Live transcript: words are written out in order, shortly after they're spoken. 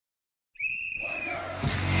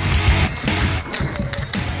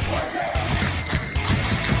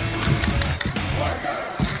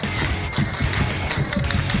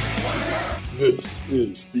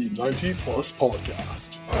is the 90 Plus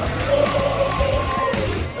Podcast.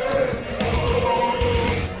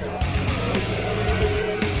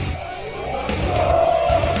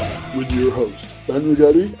 With your host, Ben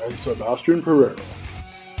Rigetti and Sebastian Pereira.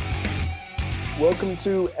 Welcome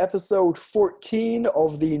to episode 14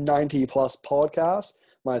 of the 90 Plus Podcast.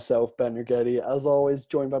 Myself, Ben Rigetti, as always,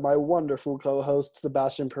 joined by my wonderful co-host,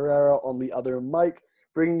 Sebastian Pereira, on the other mic,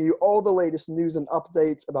 bringing you all the latest news and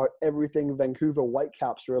updates about everything Vancouver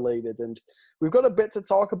Whitecaps related. And we've got a bit to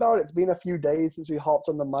talk about. It's been a few days since we hopped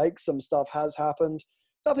on the mic. Some stuff has happened.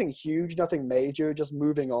 Nothing huge, nothing major, just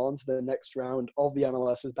moving on to the next round of the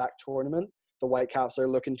MLS's back tournament. The Whitecaps are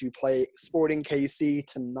looking to play Sporting KC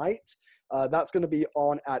tonight. That's going to be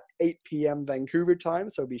on at 8 p.m. Vancouver time,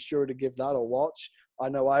 so be sure to give that a watch. I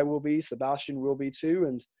know I will be, Sebastian will be too,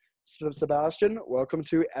 and Sebastian, welcome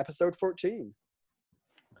to episode 14.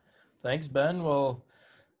 Thanks, Ben. Well,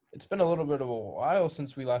 it's been a little bit of a while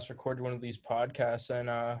since we last recorded one of these podcasts,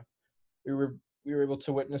 and we were able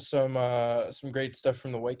to witness some great stuff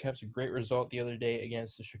from the Whitecaps. A great result the other day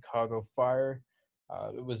against the Chicago Fire.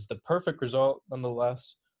 It was the perfect result,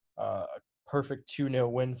 nonetheless. A perfect 2-0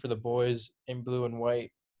 win for the boys in blue and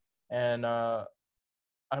white. And,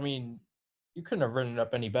 you couldn't have written it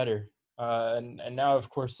up any better. And now, of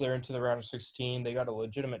course, they're into the round of 16. They got a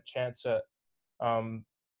legitimate chance at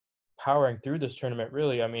powering through this tournament,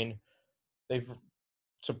 really. I mean, they've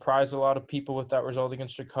surprised a lot of people with that result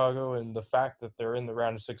against Chicago, and the fact that they're in the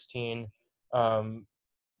round of 16,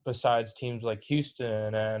 besides teams like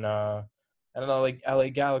Houston and like LA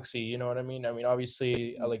Galaxy, you know what I mean? I mean,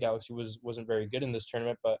 obviously LA Galaxy wasn't very good in this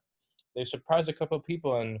tournament, but they surprised a couple of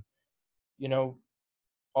people, and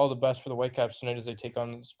all the best for the Whitecaps tonight as they take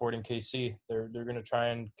on Sporting KC. They're going to try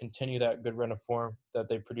and continue that good run of form that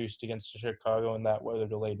they produced against Chicago in that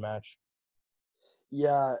weather-delayed match.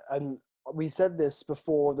 Yeah, and we said this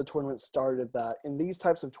before the tournament started, that in these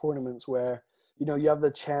types of tournaments where, you have the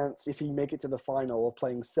chance, if you make it to the final, of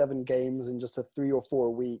playing 7 games in just 3 or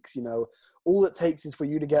 4 weeks, all it takes is for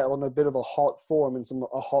you to get on a bit of a hot form and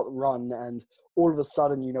a hot run, and all of a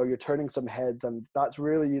sudden, you're turning some heads, and that's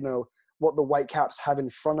really, what the Whitecaps have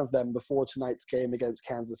in front of them before tonight's game against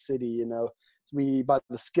Kansas City. By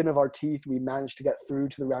the skin of our teeth, we managed to get through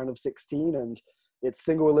to the round of 16, and it's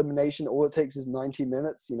single elimination. All it takes is 90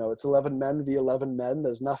 minutes. It's 11 men v 11 men.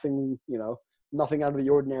 There's nothing, nothing out of the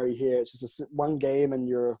ordinary here. It's just one game and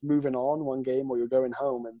you're moving on, one game or you're going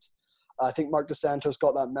home. And I think Marc Dos Santos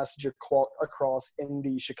got that message across in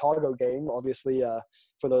the Chicago game. Obviously,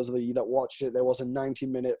 for those of you that watched it, there was a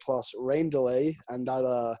 90-minute plus rain delay, and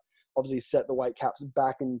that obviously set the Whitecaps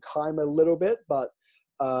back in time a little bit. But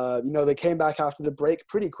they came back after the break,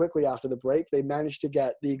 pretty quickly after the break. They managed to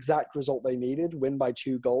get the exact result they needed, win by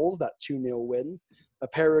 2 goals, that 2-0 win. A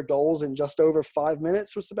pair of goals in just over 5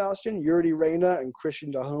 minutes for Sebastian. Yuri Reina and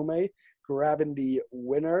Christian Dajome grabbing the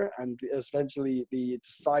winner and eventually the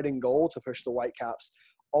deciding goal to push the Whitecaps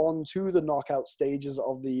on to the knockout stages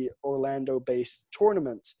of the Orlando-based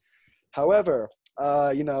tournament. However,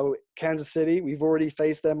 Kansas City, we've already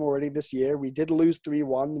faced them this year. We did lose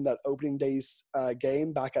 3-1 in that opening day's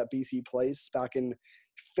game back at BC Place back in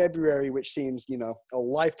February, which seems, a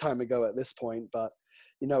lifetime ago at this point. But,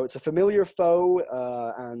 it's a familiar foe,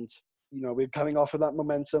 and, we're coming off of that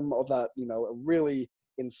momentum of that, a really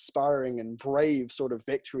inspiring and brave sort of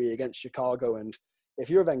victory against Chicago. And if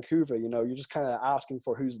you're Vancouver, you're just kind of asking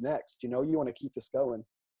for who's next. You want to keep this going.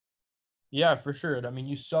 Yeah, for sure. I mean,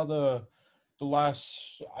 you saw the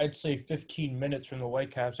last, I'd say, 15 minutes from the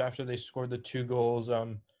Whitecaps after they scored the 2 goals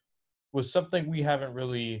was something we haven't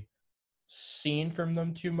really seen from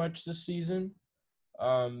them too much this season,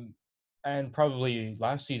 and probably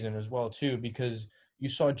last season as well, too, because you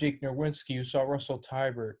saw Jake Nerwinski, you saw Russell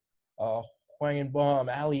Teibert, Hwang Baum,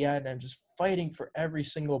 Ali Adnan just fighting for every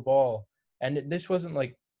single ball. And this wasn't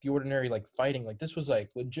like the ordinary, fighting. This was,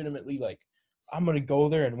 legitimately, I'm going to go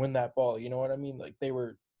there and win that ball. You know what I mean? They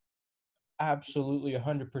were absolutely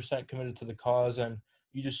 100% committed to the cause, and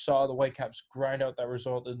you just saw the Whitecaps grind out that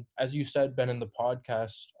result. And as you said, Ben, in the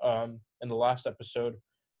podcast, in the last episode,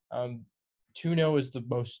 2-0 is the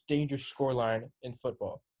most dangerous scoreline in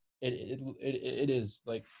football. It is.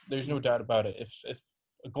 There's no doubt about it. If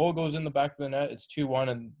a goal goes in the back of the net, it's 2-1,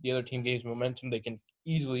 and the other team gains momentum, they can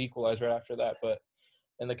easily equalize right after that. But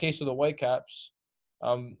in the case of the Whitecaps,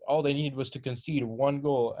 all they needed was to concede 1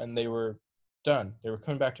 goal, and they were done. They were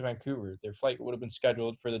coming back to Vancouver. Their flight would have been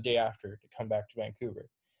scheduled for the day after to come back to Vancouver.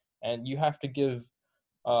 And you have to give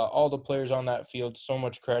all the players on that field so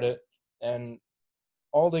much credit, and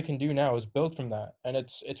all they can do now is build from that. And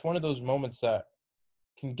it's one of those moments that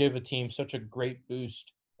can give a team such a great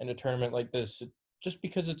boost in a tournament like this. just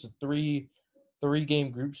because it's a three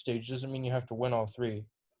game group stage doesn't mean you have to win all three.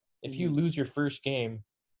 If you lose your first game,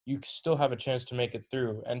 you still have a chance to make it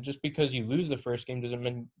through. And just because you lose the first game doesn't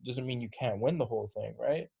mean you can't win the whole thing,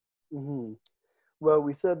 right? Mm-hmm. Well,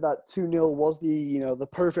 we said that 2-0 was the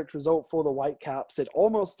perfect result for the Whitecaps. It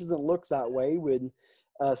almost didn't look that way when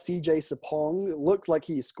CJ Sapong looked like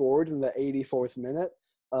he scored in the 84th minute.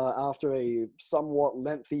 After a somewhat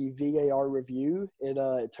lengthy VAR review,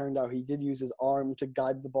 it turned out he did use his arm to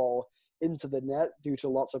guide the ball into the net due to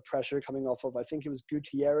lots of pressure coming off of, I think it was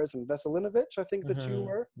Gutierrez and Veselinovic, I think the two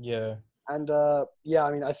were. Yeah. And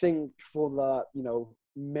I think for the,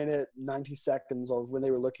 minute, 90 seconds of when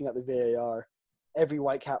they were looking at the VAR, every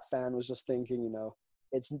Whitecap fan was just thinking,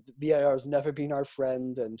 it's VAR has never been our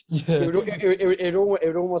friend, and it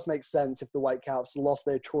would almost make sense if the Whitecaps lost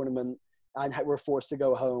their tournament and were forced to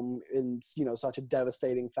go home in such a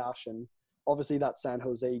devastating fashion. Obviously, that San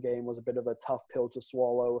Jose game was a bit of a tough pill to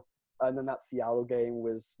swallow, and then that Seattle game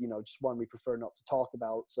was just one we prefer not to talk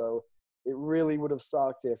about. So it really would have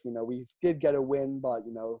sucked if we did get a win, but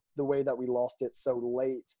the way that we lost it so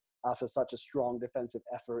late after such a strong defensive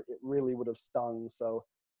effort, it really would have stung. So,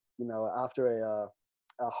 after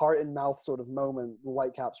a heart and mouth sort of moment, the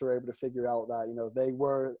Whitecaps were able to figure out that, they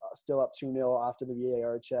were still up 2-0 after the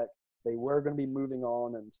VAR check. They were going to be moving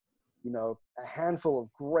on, and, a handful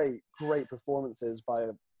of great performances by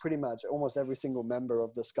pretty much almost every single member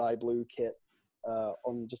of the Sky Blue kit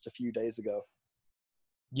on just a few days ago.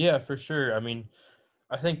 Yeah, for sure. I mean,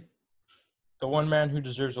 I think the one man who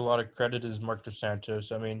deserves a lot of credit is Marc Dos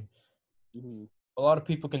Santos. I mean, a lot of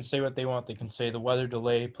people can say what they want. They can say the weather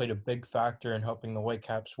delay played a big factor in helping the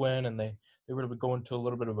Whitecaps win, and they were able to go into a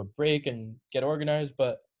little bit of a break and get organized.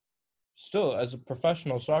 But still, as a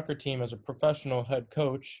professional soccer team, as a professional head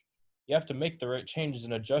coach, you have to make the right changes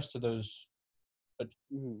and adjust to those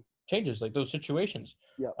changes, like those situations.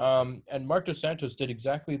 Yeah. And Marc Dos Santos did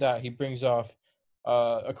exactly that. He brings off,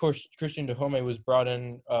 of course, Christian Dajome was brought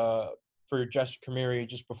in for Jess Kamiri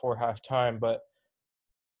just before halftime, but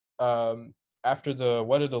after the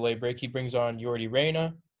weather delay break, he brings on Yordi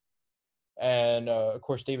Reyna, and of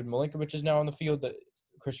course David Milinkovic is now on the field.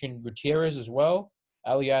 Christian Gutierrez as well.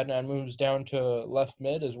 Ali Adnan moves down to left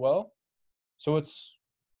mid as well. So it's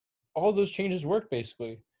all those changes work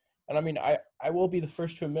basically. And I mean, I will be the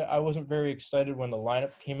first to admit I wasn't very excited when the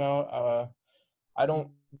lineup came out. I don't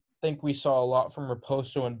think we saw a lot from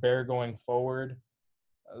Raposo and Bear going forward.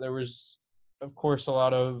 There was, of course, a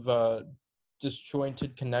lot of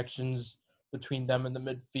disjointed connections between them in the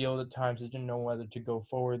midfield. At times, they didn't know whether to go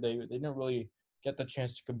forward. They didn't really get the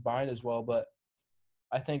chance to combine as well. But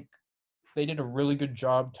I think they did a really good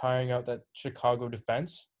job tiring out that Chicago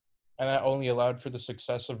defense, and that only allowed for the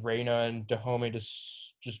success of Reyna and Dajome to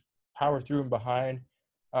just power through and behind.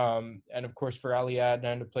 And, of course, for Ali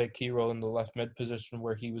Adnan to play a key role in the left mid position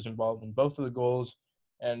where he was involved in both of the goals.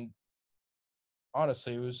 And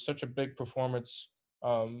honestly, it was such a big performance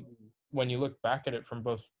when you look back at it from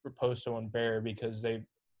both Raposo and Bear, because they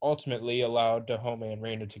ultimately allowed Dajome and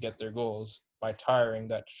Reyna to get their goals by tiring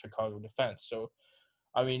that Chicago defense. So,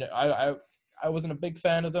 I mean, I wasn't a big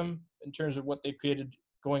fan of them in terms of what they created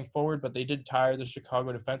going forward, but they did tire the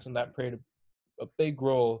Chicago defense, and that played a big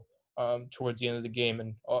role towards the end of the game.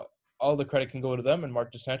 And all the credit can go to them and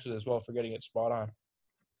Marc Dos Santos as well for getting it spot on.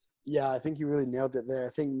 Yeah, I think you really nailed it there. I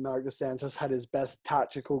think Marc Dos Santos had his best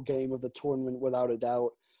tactical game of the tournament without a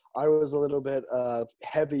doubt. I was a little bit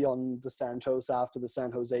heavy on Dos Santos after the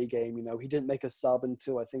San Jose game. He didn't make a sub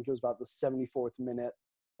until I think it was about the 74th minute,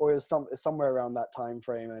 or it was somewhere around that time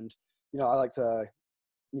frame. And I like to,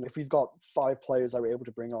 if we've got 5 players that we're able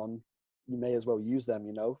to bring on, you may as well use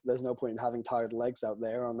them. There's no point in having tired legs out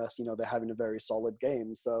there unless they're having a very solid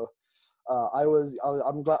game. So. I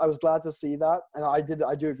was glad to see that, and I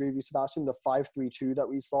do agree with you, Sebastian. The 5-3-2 that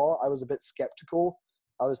we saw, I was a bit skeptical.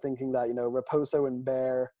 I was thinking that Raposo and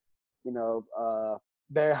Bear,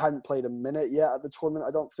 Bear hadn't played a minute yet at the tournament,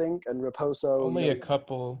 I don't think, and Raposo only a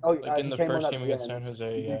couple. In the first game against San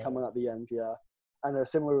Jose, he did come on at the end, yeah. And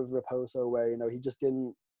similar with Raposo, where he just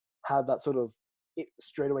didn't have that sort of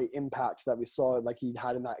straightaway impact that we saw like he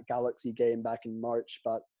had in that Galaxy game back in March,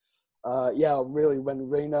 but. Really, when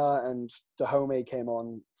Reyna and Dajome came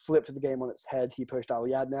on, flipped the game on its head. He pushed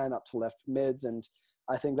Ali Adnan up to left mids, and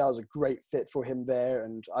I think that was a great fit for him there.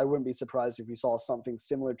 And I wouldn't be surprised if we saw something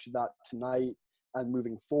similar to that tonight and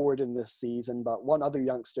moving forward in this season. But one other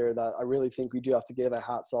youngster that I really think we do have to give our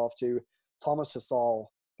hats off to, Thomas Hasal,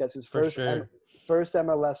 gets his first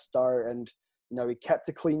MLS start, and he kept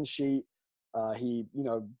a clean sheet. He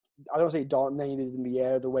I don't say he dominated in the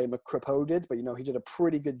air the way Macropo did, but he did a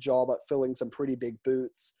pretty good job at filling some pretty big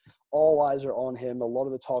boots. all eyes are on him. A lot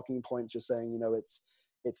of the talking points are saying, you know, it's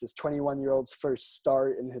this 21-year-old's first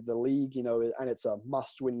start in the league, you know, and it's a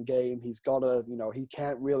must-win game. He's got to, you know, he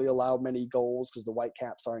can't really allow many goals because the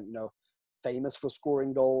Whitecaps aren't, you know, famous for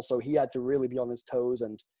scoring goals. So he had to really be on his toes,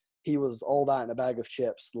 and he was all that in a bag of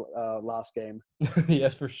chips last game.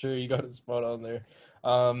 Yes, for sure. You got it spot on there.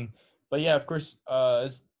 But yeah, of course,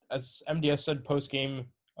 as MDS said post game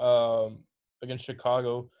against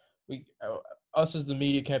Chicago, us as the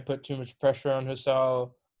media can't put too much pressure on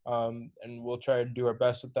Hasal, and we'll try to do our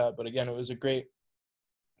best with that. But again, it was a great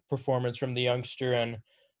performance from the youngster, and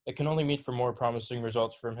it can only mean for more promising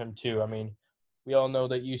results from him too. I mean, we all know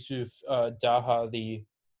that Yusuf Daha, the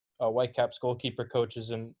Whitecaps goalkeeper coach, is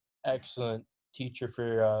an excellent teacher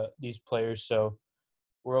for these players. So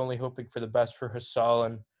we're only hoping for the best for Hasal,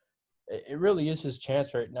 and it really is his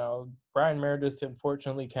chance right now. Brian Meredith,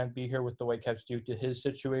 unfortunately, can't be here with the Whitecaps due to his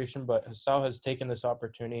situation, but Hasal has taken this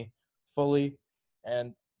opportunity fully,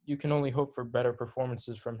 and you can only hope for better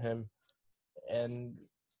performances from him. And,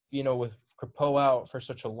 you know, with Crepeau out for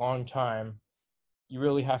such a long time, you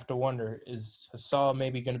really have to wonder, is Hasal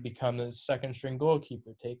maybe going to become the second-string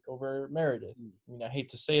goalkeeper, take over Meredith? I mean, I hate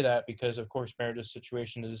to say that because, of course, Meredith's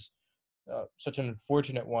situation is such an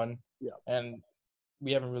unfortunate one. Yeah. And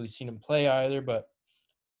we haven't really seen him play either, but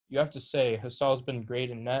you have to say Hasal's been great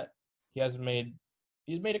in net. He's made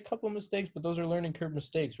a couple of mistakes, but those are learning curve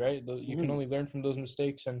mistakes, right? You can only learn from those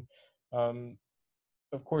mistakes. And,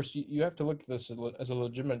 of course, you have to look at this as a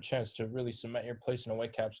legitimate chance to really cement your place in a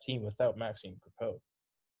Whitecaps team without Maxime Crepeau.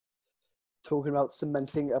 Talking about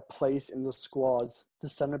cementing a place in the squad, the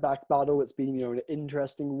center back battle, it's been, you know, an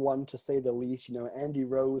interesting one to say the least. You know, Andy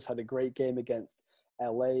Rose had a great game against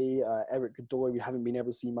LA. Eric Godoy, we haven't been able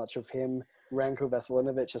to see much of him. Ranko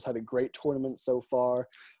Veselinovic has had a great tournament so far.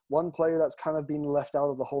 One player that's kind of been left out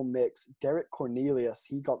of the whole mix, Derek Cornelius,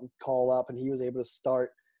 he got the call up and he was able to start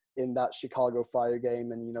in that Chicago Fire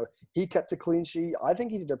game. And, you know, he kept a clean sheet. I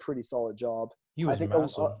think he did a pretty solid job. He was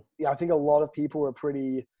massive. I think a lot of people were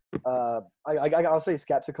pretty, I'll say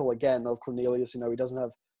skeptical again of Cornelius. You know, he doesn't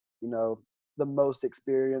have, you know, the most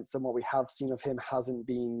experience, and what we have seen of him hasn't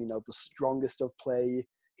been, you know, the strongest of play.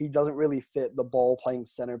 He doesn't really fit the ball playing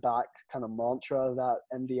center back kind of mantra that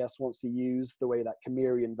MDS wants to use the way that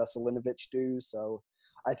Kamiri and Veselinovic do. So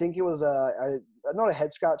I think it was not a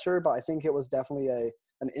head scratcher, but I think it was definitely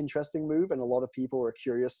an interesting move, and a lot of people were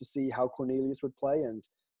curious to see how Cornelius would play. And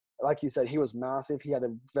like you said, he was massive. He had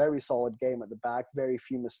a very solid game at the back, very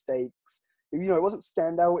few mistakes. You know, it wasn't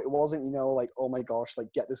standout. It wasn't, you know, like, oh my gosh,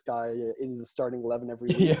 like get this guy in the starting 11 every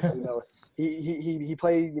week. Yeah. You know, he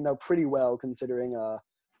played, you know, pretty well considering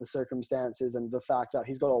the circumstances and the fact that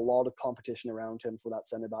he's got a lot of competition around him for that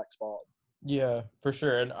center back spot. Yeah, for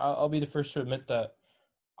sure. And I'll be the first to admit that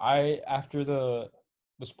after the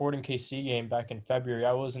Sporting KC game back in February,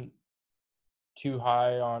 I wasn't too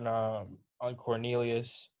high on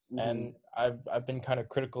Cornelius. And I've been kind of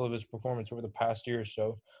critical of his performance over the past year or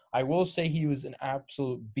so. I will say he was an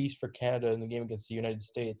absolute beast for Canada in the game against the United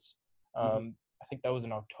States. I think that was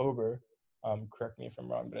in October. Correct me if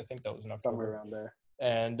I'm wrong, but I think that was in October. Somewhere around there.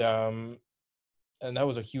 And that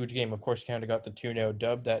was a huge game. Of course, Canada got the 2-0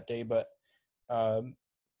 dub that day. But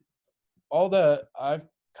all that I've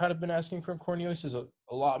kind of been asking from Cornelius is a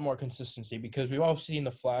lot more consistency, because we've all seen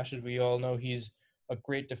the flashes. We all know he's a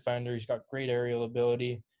great defender. He's got great aerial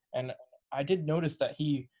ability. And I did notice that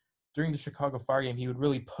during the Chicago Fire game, he would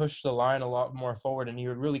really push the line a lot more forward, and he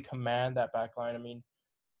would really command that back line. I mean,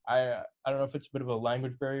 I don't know if it's a bit of a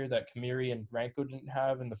language barrier that Kamiri and Ranko didn't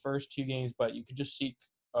have in the first two games, but you could just see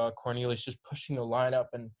Cornelius just pushing the line up,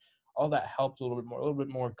 and all that helped a little bit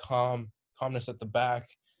more calmness at the back.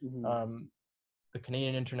 The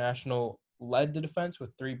Canadian international led the defense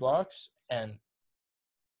with 3 blocks, and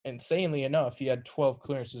insanely enough, he had 12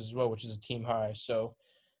 clearances as well, which is a team high. So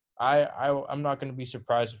I'm not going to be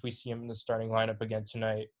surprised if we see him in the starting lineup again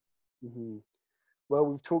tonight. Well,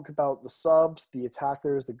 we've talked about the subs, the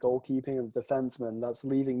attackers, the goalkeeping, and the defensemen. That's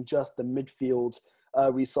leaving just the midfield.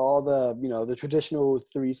 We saw the traditional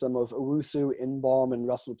threesome of Owusu, Inbaum, and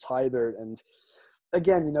Russell Teibert. And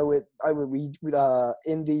again, you know,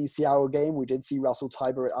 in the Seattle game, we did see Russell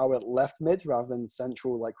Teibert out at left mid rather than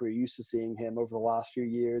central, like we're used to seeing him over the last few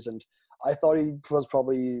years. And I thought he was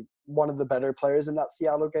probably one of the better players in that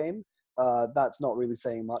Seattle game. That's not really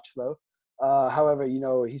saying much, though. However, you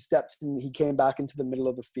know, he stepped in, he came back into the middle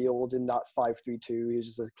of the field in that 5-3-2. He was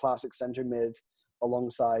just a classic center mid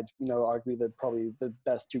alongside, you know, arguably probably the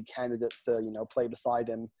best 2 candidates to, you know, play beside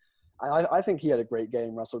him. And I think he had a great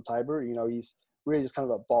game, Russell Teibert. You know, he's really just kind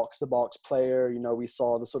of a box-to-box player. You know, we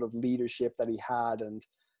saw the sort of leadership that he had, and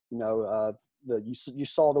You know, you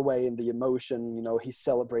saw the way and the emotion. You know, he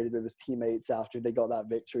celebrated with his teammates after they got that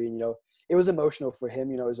victory. And, you know, it was emotional for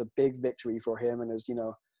him. You know, it was a big victory for him, and it was, you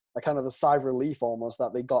know, a kind of a sigh of relief almost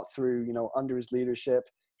that they got through. You know, under his leadership,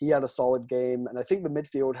 he had a solid game, and I think the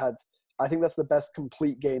midfield had. I think that's the best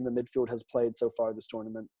complete game the midfield has played so far this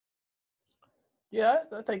tournament. Yeah,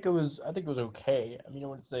 I think it was. I think it was okay. I mean, I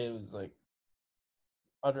wouldn't say it was like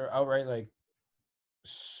outright like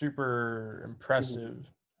super impressive.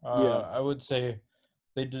 Yeah, I would say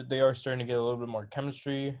they are starting to get a little bit more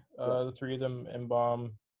chemistry. yeah. The three of them,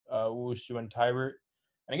 Mbom, Wushu, and Tybert.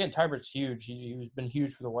 And again, Tybert's huge. He's been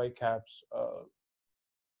huge for the Whitecaps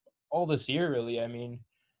all this year, really. I mean,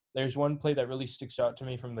 there's one play that really sticks out to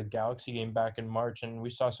me from the Galaxy game back in March, and we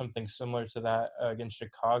saw something similar to that against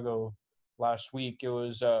Chicago last week. It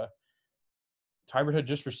was Tybert had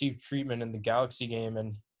just received treatment in the Galaxy game,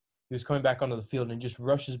 and he was coming back onto the field, and he just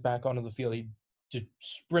rushes back onto the field. He just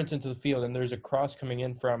sprints into the field, and there's a cross coming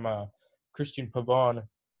in from Christian Pavon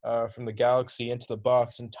from the Galaxy into the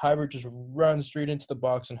box, and Tybert just runs straight into the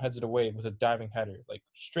box and heads it away with a diving header, like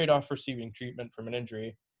straight off receiving treatment from an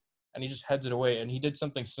injury, and he just heads it away. And he did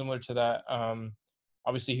something similar to that.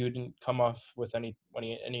 Obviously, he didn't come off with any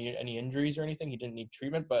injuries or anything. He didn't need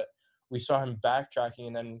treatment, but we saw him backtracking,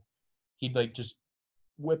 and then he'd like just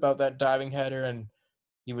whip out that diving header, and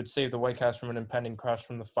he would save the Whitecaps from an impending cross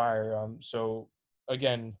from the fire. So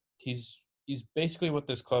again, he's basically what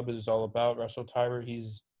this club is all about. Russell Tybert,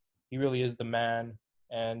 he really is the man,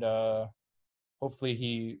 and hopefully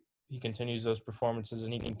he continues those performances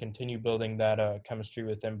and he can continue building that chemistry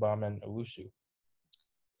with Mbom and Owusu.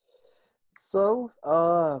 So,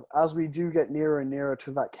 as we do get nearer and nearer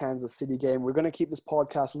to that Kansas City game, we're going to keep this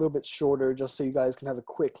podcast a little bit shorter, just so you guys can have a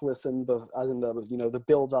quick listen. But as in the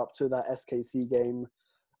build up to that SKC game.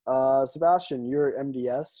 Sebastian, you're at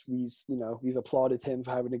MDS. We've applauded him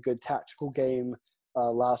for having a good tactical game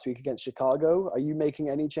last week against Chicago. Are you making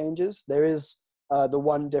any changes? There is the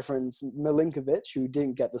one difference: Milinkovic, who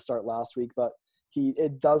didn't get the start last week, but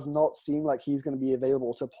it does not seem like he's going to be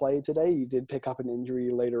available to play today. He did pick up an injury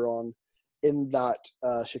later on in that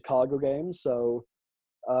Chicago game. So,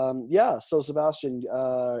 So, Sebastian,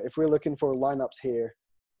 if we're looking for lineups here,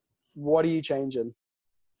 what are you changing?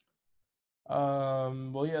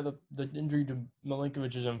 Well, yeah, the injury to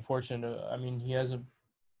Milinkovic is unfortunate. I mean, he hasn't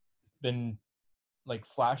been like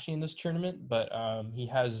flashy in this tournament, but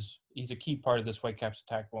he's a key part of this Whitecaps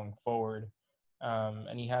attack going forward.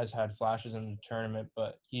 And he has had flashes in the tournament,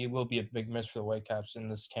 but he will be a big miss for the Whitecaps in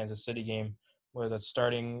this Kansas City game, whether that's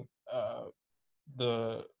starting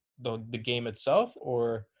the game itself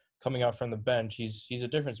or coming out from the bench. He's a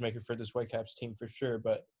difference maker for this Whitecaps team for sure.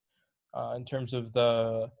 But in terms of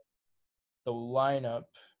the lineup,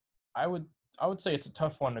 I would say it's a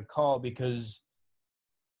tough one to call because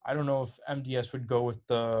I don't know if MDS would go with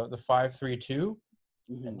the 5-3-2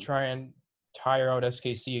 and try and tire out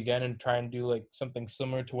SKC again and try and do like something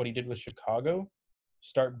similar to what he did with Chicago,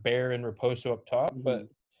 start Bear and Raposo up top. But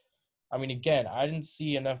I mean, again, I didn't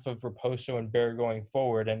see enough of Raposo and Bear going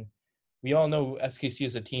forward, and we all know SKC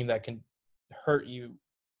is a team that can hurt you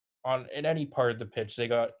in any part of the pitch. They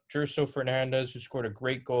got Gerso Fernandez, who scored a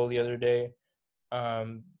great goal the other day.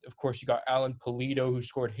 Of course, you got Alan Pulido, who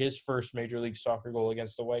scored his first Major League Soccer goal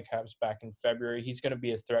against the Whitecaps back in February. He's going to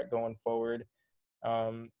be a threat going forward.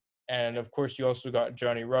 And, of course, you also got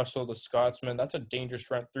Johnny Russell, the Scotsman. That's a dangerous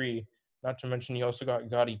front three. Not to mention you also got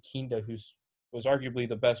Gadi Kinda, who was arguably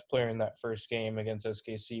the best player in that first game against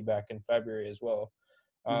SKC back in February as well.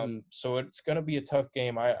 So it's going to be a tough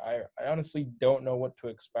game. I honestly don't know what to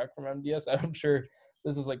expect from MDS. I'm sure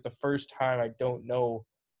this is like the first time I don't know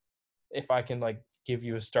if I can like give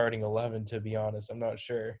you a starting 11, to be honest. I'm not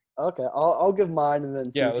sure. Okay, I'll give mine and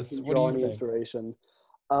then see if you can what draw do any you think? inspiration.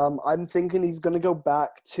 I'm thinking he's going to go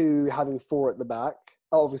back to having four at the back.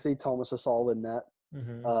 Obviously, Thomas Hasal in net.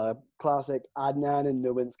 Classic Adnan and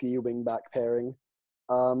Nowinski wing back pairing.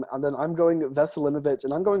 And then I'm going Veselinovic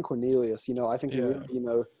and I'm going Cornelius. I think he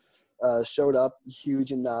really, showed up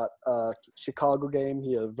huge in that Chicago game.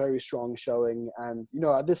 He had a very strong showing. And,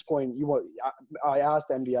 at this point, I asked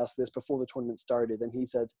MDS this before the tournament started, and he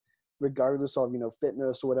said, regardless of,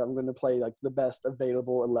 fitness or whatever, I'm going to play like the best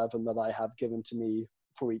available 11 that I have given to me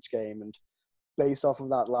for each game. And based off of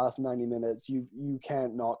that last 90 minutes, you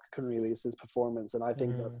can't knock Cornelius's performance. And I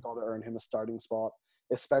think that's got to earn him a starting spot,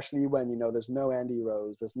 especially when, there's no Andy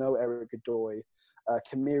Rose, there's no Eric Godoy.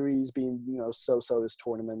 Kamiri's been, so-so this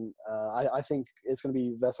tournament. I think it's going to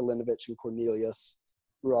be Veselinovic and Cornelius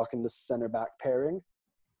rocking the center back pairing.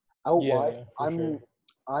 Out wide,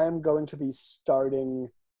 I am going to be starting.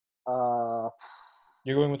 You're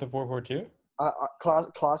going with the 4-4-2?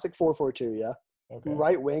 Classic 4-4-2, yeah. Okay.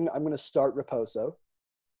 Right wing, I'm going to start Raposo.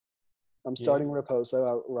 I'm starting Raposo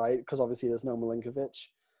out right because obviously there's no Milinkovic.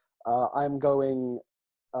 I'm going,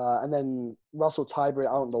 and then Russell Tybert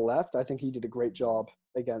out on the left. I think he did a great job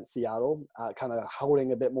against Seattle, kind of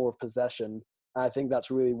holding a bit more of possession. And I think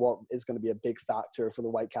that's really what is going to be a big factor for the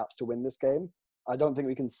Whitecaps to win this game. I don't think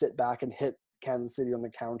we can sit back and hit Kansas City on the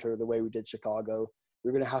counter the way we did Chicago.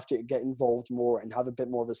 We're going to have to get involved more and have a bit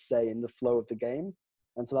more of a say in the flow of the game.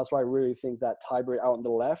 And so that's why I really think that Tybert out on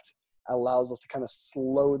the left allows us to kind of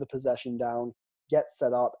slow the possession down, get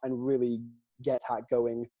set up, and really get attack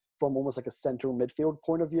going from almost like a central midfield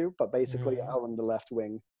point of view, but basically out on the left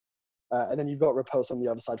wing. And then you've got Raposo on the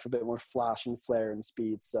other side for a bit more flash and flair and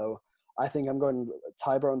speed. So I think I'm going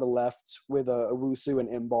Tybert on the left with Owusu and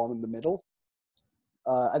Imbalm in the middle.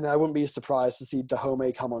 And then I wouldn't be surprised to see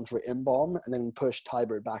Dahomey come on for Imbalm and then push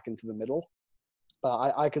Tybert back into the middle.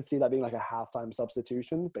 But I could see that being like a halftime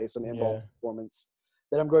substitution based on Imbalm's performance.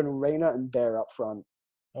 Then I'm going Reyna and Bear up front.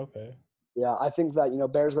 Okay. Yeah, I think that,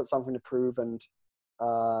 Bear's got something to prove, and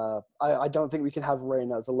I don't think we can have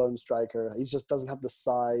Reyna as a lone striker. He just doesn't have the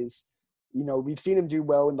size. We've seen him do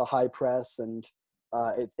well in the high press, and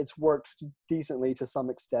it's worked decently to some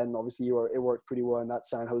extent. Obviously, it worked pretty well in that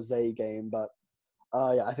San Jose game, but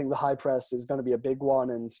I think the high press is going to be a big one,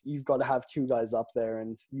 and you've got to have two guys up there,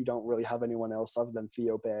 and you don't really have anyone else other than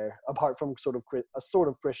Theo Bear, apart from a sort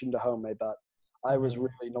of Christian Dahomey, but I was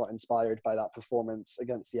really not inspired by that performance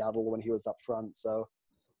against Seattle when he was up front. So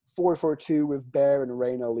 4-4-2 with Bear and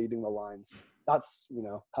Reyna leading the lines. That's,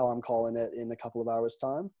 how I'm calling it in a couple of hours'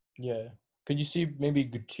 time. Yeah. Could you see maybe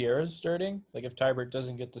Gutierrez starting? Like if Tybert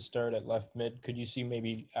doesn't get to start at left mid, could you see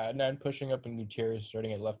maybe Adnan pushing up and Gutierrez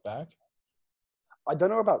starting at left back? I don't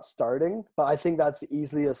know about starting, but I think that's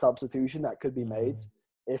easily a substitution that could be made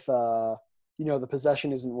if, the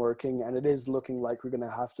possession isn't working and it is looking like we're going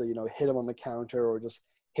to have to, hit him on the counter or just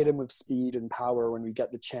hit him with speed and power when we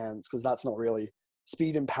get the chance, because that's not really –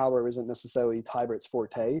 speed and power isn't necessarily Tybert's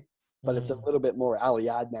forte, but it's a little bit more Ali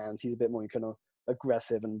Adnan's. He's a bit more kind of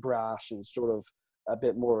aggressive and brash and sort of a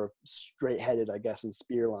bit more straight-headed, I guess, in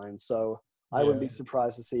spear lines. So I wouldn't be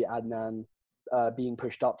surprised to see Adnan being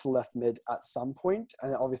pushed up to left mid at some point.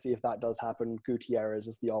 And obviously, if that does happen, Gutierrez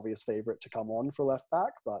is the obvious favorite to come on for left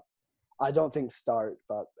back. But I don't think start.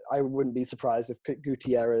 But I wouldn't be surprised if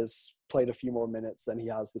Gutierrez played a few more minutes than he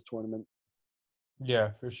has this tournament.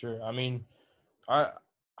 Yeah, for sure. I mean,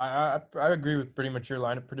 I agree with pretty much your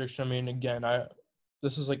lineup prediction. I mean, again,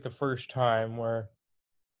 this is like the first time where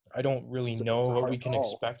I don't really know what we can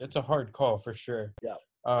expect. It's a hard call for sure. Yeah.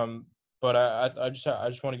 But I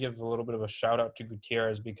just want to give a little bit of a shout out to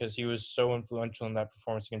Gutierrez because he was so influential in that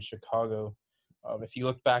performance against Chicago. If you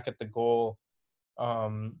look back at the goal,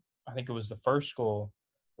 I think it was the first goal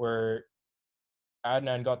where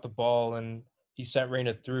Adnan got the ball and he sent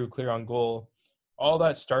Reyna through clear on goal. All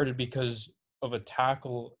that started because of a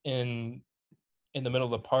tackle in the middle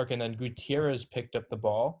of the park, and then Gutierrez picked up the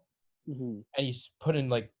ball and he's put in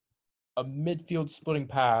like a midfield splitting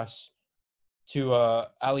pass to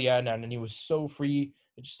Ali Adnan, and he was so free.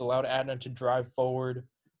 It just allowed Adnan to drive forward.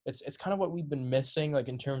 It's kind of what we've been missing, like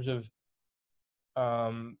in terms of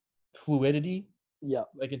fluidity. Yeah.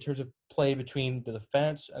 Like in terms of play between the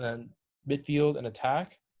defense and then midfield and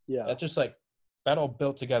attack. Yeah. That's just like that all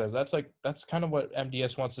built together. That's kind of what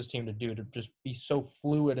MDS wants this team to do, to just be so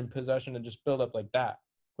fluid in possession and just build up like that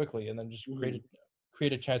quickly, and then just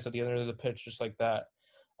create a chance at the other end of the pitch just like that.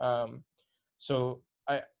 So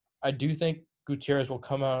I do think Gutierrez will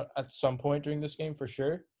come out at some point during this game for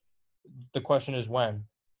sure. The question is when.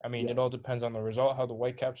 I mean, it all depends on the result, how the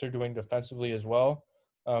Whitecaps are doing defensively as well.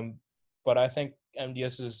 But I think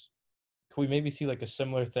MDS is – can we maybe see like a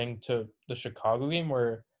similar thing to the Chicago game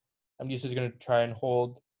where MDS is going to try and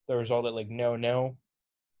hold the result at like 0-0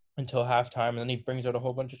 until halftime, and then he brings out a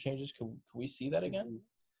whole bunch of changes? Can we see that again?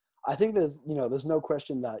 I think there's no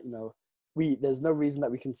question that, there's no reason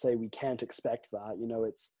that we can say we can't expect that.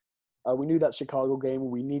 It's we knew that Chicago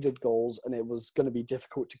game, we needed goals, and it was going to be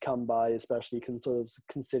difficult to come by, especially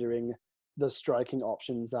considering the striking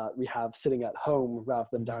options that we have sitting at home rather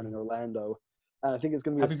than down in Orlando. And I think it's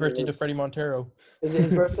going to be happy birthday to Freddie Montero. Is it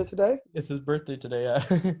his birthday today? It's his birthday today, yeah.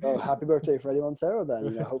 Oh, happy birthday, Freddie Montero,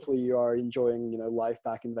 then. Hopefully you are enjoying, life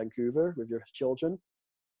back in Vancouver with your children.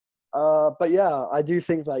 But yeah, I do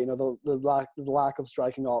think that, the lack of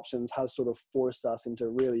striking options has sort of forced us into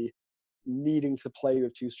really needing to play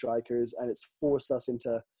with two strikers, and it's forced us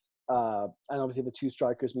into and obviously the two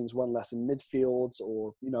strikers means one less in midfield,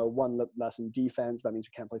 or one less in defense. That means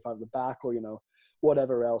we can't play five at the back, or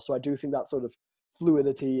whatever else. So I do think that sort of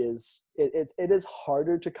fluidity it is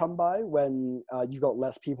harder to come by when you've got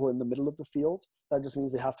less people in the middle of the field. That just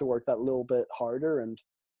means they have to work that little bit harder. And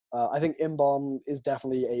I think Imbalm is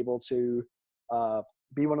definitely able to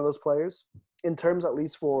be one of those players in terms, at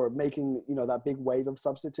least for making, that big wave of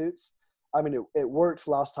substitutes. I mean, it worked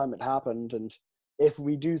last time it happened. And if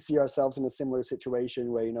we do see ourselves in a similar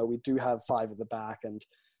situation where, we do have 5 at the back and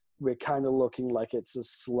we're kind of looking like it's a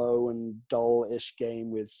slow and dull-ish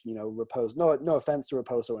game with, Raposo. No offense to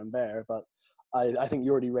Raposo and Bear, but I think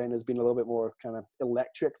Jordi Reyna has been a little bit more kind of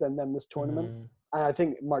electric than them this tournament. Mhm. And I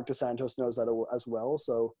think Marc Dos Santos knows that as well.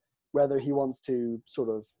 So whether he wants to sort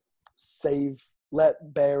of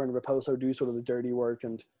let Bear and Raposo do sort of the dirty work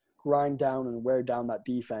and grind down and wear down that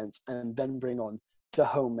defense, and then bring on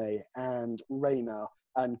Dahomey and Reyna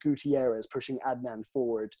and Gutierrez pushing Adnan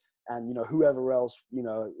forward, and whoever else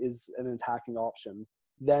is an attacking option,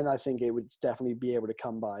 then I think it would definitely be able to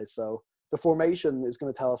come by. So the formation is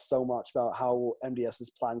going to tell us so much about how MDS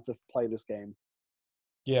is planning to play this game.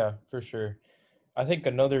 Yeah, for sure. I think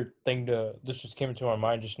another thing this just came into my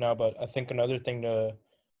mind just now, but I think another thing to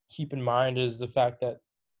keep in mind is the fact that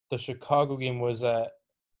the Chicago game was at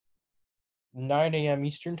 9 a.m.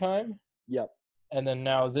 Eastern time. Yep. And then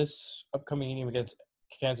now this upcoming game against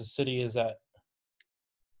Kansas City is at,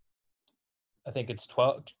 I think it's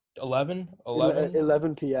 11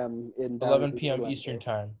 p.m. in 11 p.m. Eastern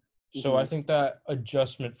time. So I think that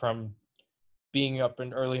adjustment from being up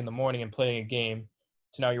early in the morning and playing a game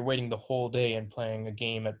to now you're waiting the whole day and playing a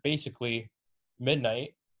game at basically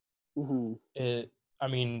midnight. I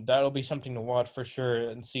mean, that'll be something to watch for sure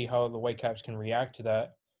and see how the Whitecaps can react to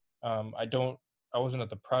that. I wasn't at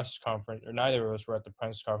the press conference, or neither of us were at the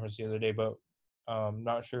press conference the other day, but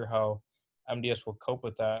not sure how MDS will cope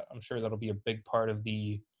with that. I'm sure that'll be a big part of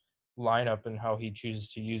the lineup and how he chooses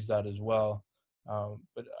to use that as well.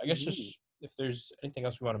 But I guess just if there's anything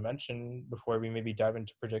else we want to mention before we maybe dive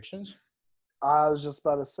into predictions. I was just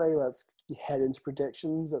about to say, let's head into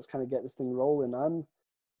predictions. Let's kind of get this thing rolling on.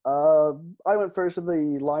 I went first with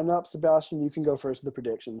the lineup. Sebastian, you can go first with the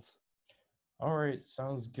predictions. All right,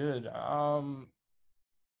 sounds good. I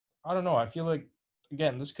don't know. I feel like,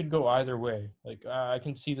 again, this could go either way. Like, I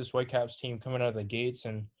can see this Whitecaps team coming out of the gates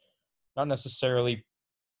and not necessarily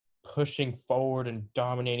pushing forward and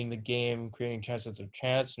dominating the game, creating chances of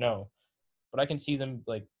chance. No. But I can see them,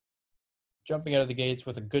 like, jumping out of the gates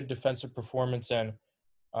with a good defensive performance and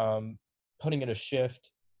putting in a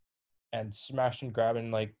shift and smashing,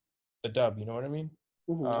 grabbing, like, the dub. You know what I mean?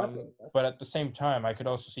 But at the same time, I could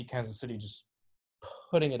also see Kansas City just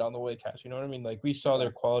putting it on the Whitecaps. You know what I mean? Like, we saw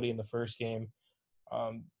their quality in the first game.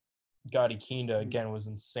 Gadi Kinda, again, was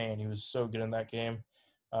insane. He was so good in that game.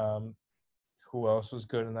 Who else was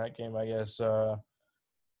good in that game? I guess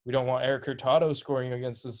we don't want Eric Hurtado scoring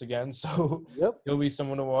against us again, so he'll be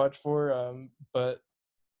someone to watch for. But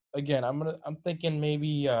again, I'm thinking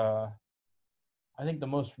maybe I think the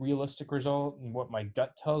most realistic result and what my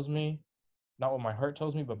gut tells me, not what my heart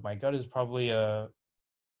tells me, but my gut is probably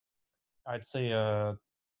I'd say a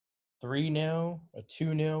 3-0, a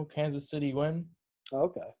 2-0 Kansas City win.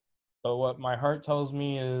 Okay. But what my heart tells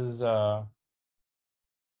me is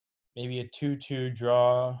maybe a 2-2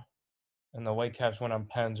 draw and the Whitecaps win on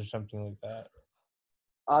pens or something like that.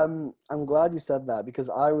 I'm glad you said that,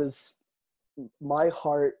 because my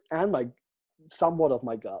heart and somewhat of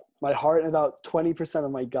my gut. My heart and about 20%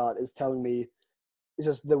 of my gut is telling me it's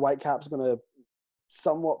just the Whitecaps going to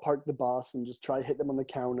somewhat park the bus and just try to hit them on the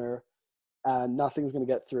counter, and nothing's going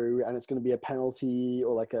to get through, and it's going to be a penalty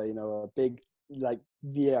or like a big like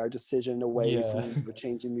VAR decision away from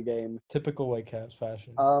changing the game. Typical Whitecaps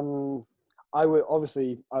fashion. I'd love to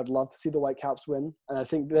see the Whitecaps win, and I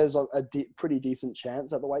think there's a pretty decent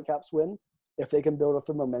chance that the Whitecaps win if they can build off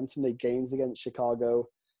the momentum they gained against Chicago,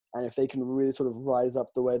 and if they can really sort of rise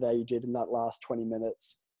up the way they did in that last 20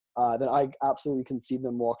 minutes, then I absolutely can see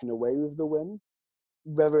them walking away with the win.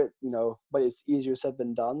 Whether but it's easier said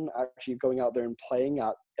than done. Actually, going out there and playing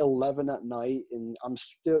at 11 at night, and I'm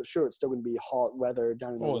still sure it's still going to be hot weather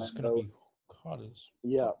down in Orlando. It's going to be hot as.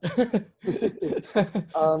 Yeah.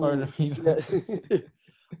 Pardon me.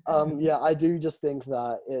 I do just think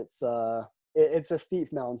that it's a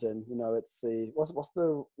steep mountain. It's what's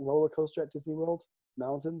the roller coaster at Disney World?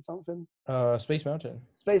 Mountain something? Space Mountain.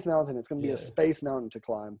 Space Mountain. It's going to be a space mountain to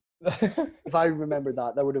climb. If I remembered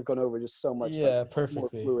that would have gone over just so much perfectly. more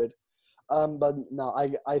fluid. But no,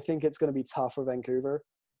 I think it's going to be tough for Vancouver.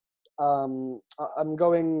 I'll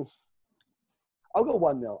go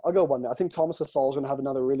 1-0. I think Thomas Hasal is going to have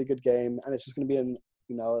another really good game, and it's just going to be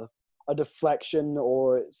a deflection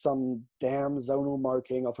or some damn zonal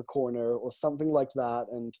marking off a corner or something like that,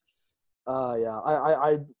 and Yeah,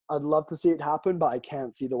 I'd love to see it happen, but I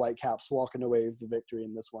can't see the Whitecaps walking away with the victory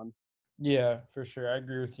in this one. Yeah, for sure. I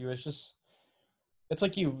agree with you. It's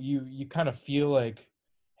like you kind of feel like,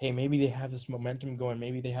 hey, maybe they have this momentum going.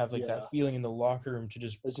 Maybe they have like Yeah. that feeling in the locker room to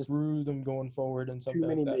just There's just brew them going forward and too something like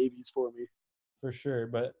many that. maybes for me. For sure.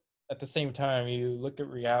 But at the same time, you look at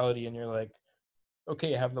reality and you're like,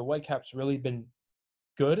 okay, have the Whitecaps really been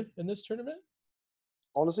good in this tournament?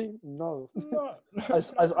 Honestly, no. Not I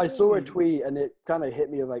saw a really. tweet and it kind of hit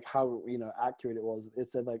me like how accurate it was. It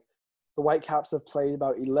said like the Whitecaps have played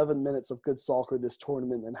about 11 minutes of good soccer this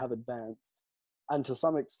tournament and have advanced. And to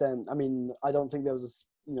some extent, I mean, I don't think there was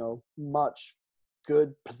much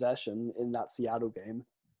good possession in that Seattle game.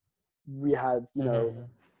 We had Mhm.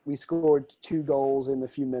 we scored 2 goals in a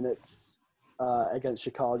few minutes against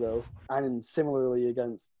Chicago, and similarly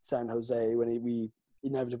against San Jose when we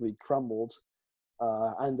inevitably crumbled.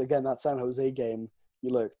 And again, that San Jose game, you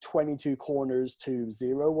look 22 corners to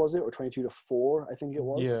 0, was it, or 22 to 4? I think it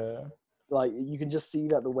was. Yeah. Like you can just see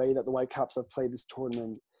that the way that the Whitecaps have played this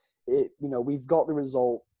tournament, we've got the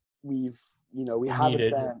result. We We have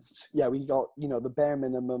needed. advanced. Yeah, we got the bare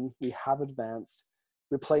minimum. We have advanced.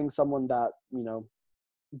 We're playing someone that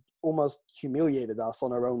almost humiliated us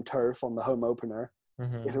on our own turf on the home opener.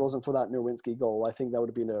 If it Mhm. wasn't for that Nowinski goal, I think that would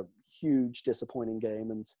have been a huge disappointing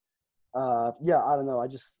game. And yeah, I don't know.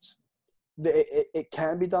 It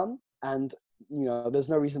can be done, and there's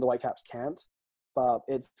no reason the Whitecaps can't, but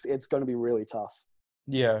it's going to be really tough.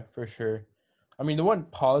 Yeah, for sure. I mean, the one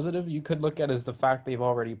positive you could look at is the fact they've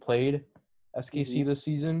already played SKC Hmm. this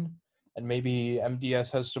season, and maybe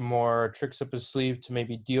MDS has some more tricks up his sleeve to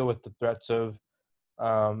maybe deal with the threats of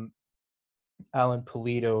um, Alan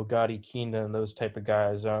Pulido, Gotti Kinda, and those type of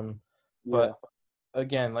guys. Yeah. But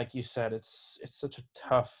again, like you said, it's such a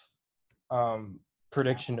tough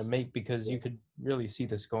prediction to make because you could really see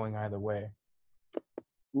this going either way.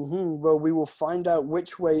 Well, we will find out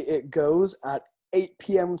which way it goes at 8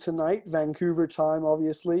 p.m. tonight, Vancouver time,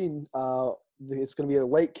 obviously. It's going to be a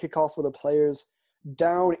late kickoff for the players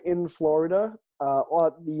down in Florida.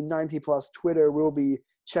 On the 90 Plus Twitter, we'll be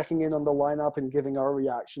checking in on the lineup and giving our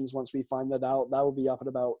reactions once we find that out. That will be up at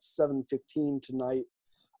about 7:15 tonight.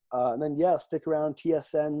 And then, yeah, stick around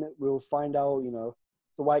TSN. We'll find out,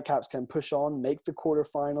 the Whitecaps can push on, make the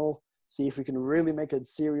quarterfinal, see if we can really make a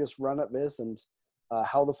serious run at this, and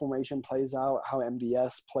how the formation plays out, how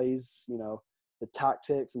MDS plays, the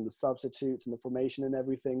tactics and the substitutes and the formation and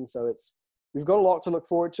everything. So we've got a lot to look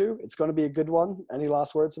forward to. It's going to be a good one. Any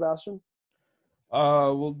last words, Sebastian?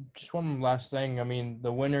 Well, just one last thing. I mean,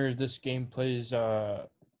 the winner of this game plays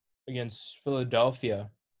against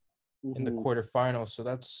Philadelphia in the Mm-hmm. quarterfinals. So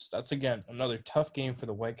that's again another tough game for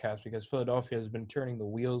the Whitecaps because Philadelphia has been turning the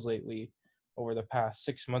wheels lately over the past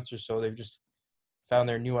 6 months or so. They've just found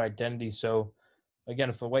their new identity. So again,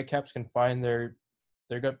 if the Whitecaps can find their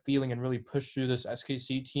gut feeling and really push through this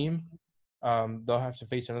SKC team, they'll have to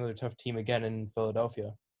face another tough team again in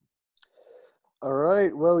Philadelphia. All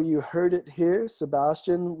right. Well, you heard it here,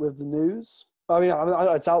 Sebastian, with the news. I mean,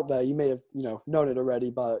 it's out there. You may have, known it already,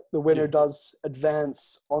 but the winner Yeah. does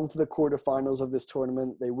advance onto the quarterfinals of this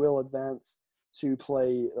tournament. They will advance to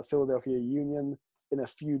play the Philadelphia Union in a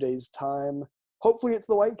few days' time. Hopefully, it's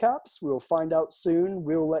the Whitecaps. We'll find out soon.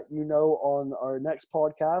 We'll let you know on our next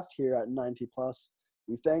podcast here at 90 Plus.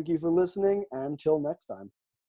 We thank you for listening. And until next time.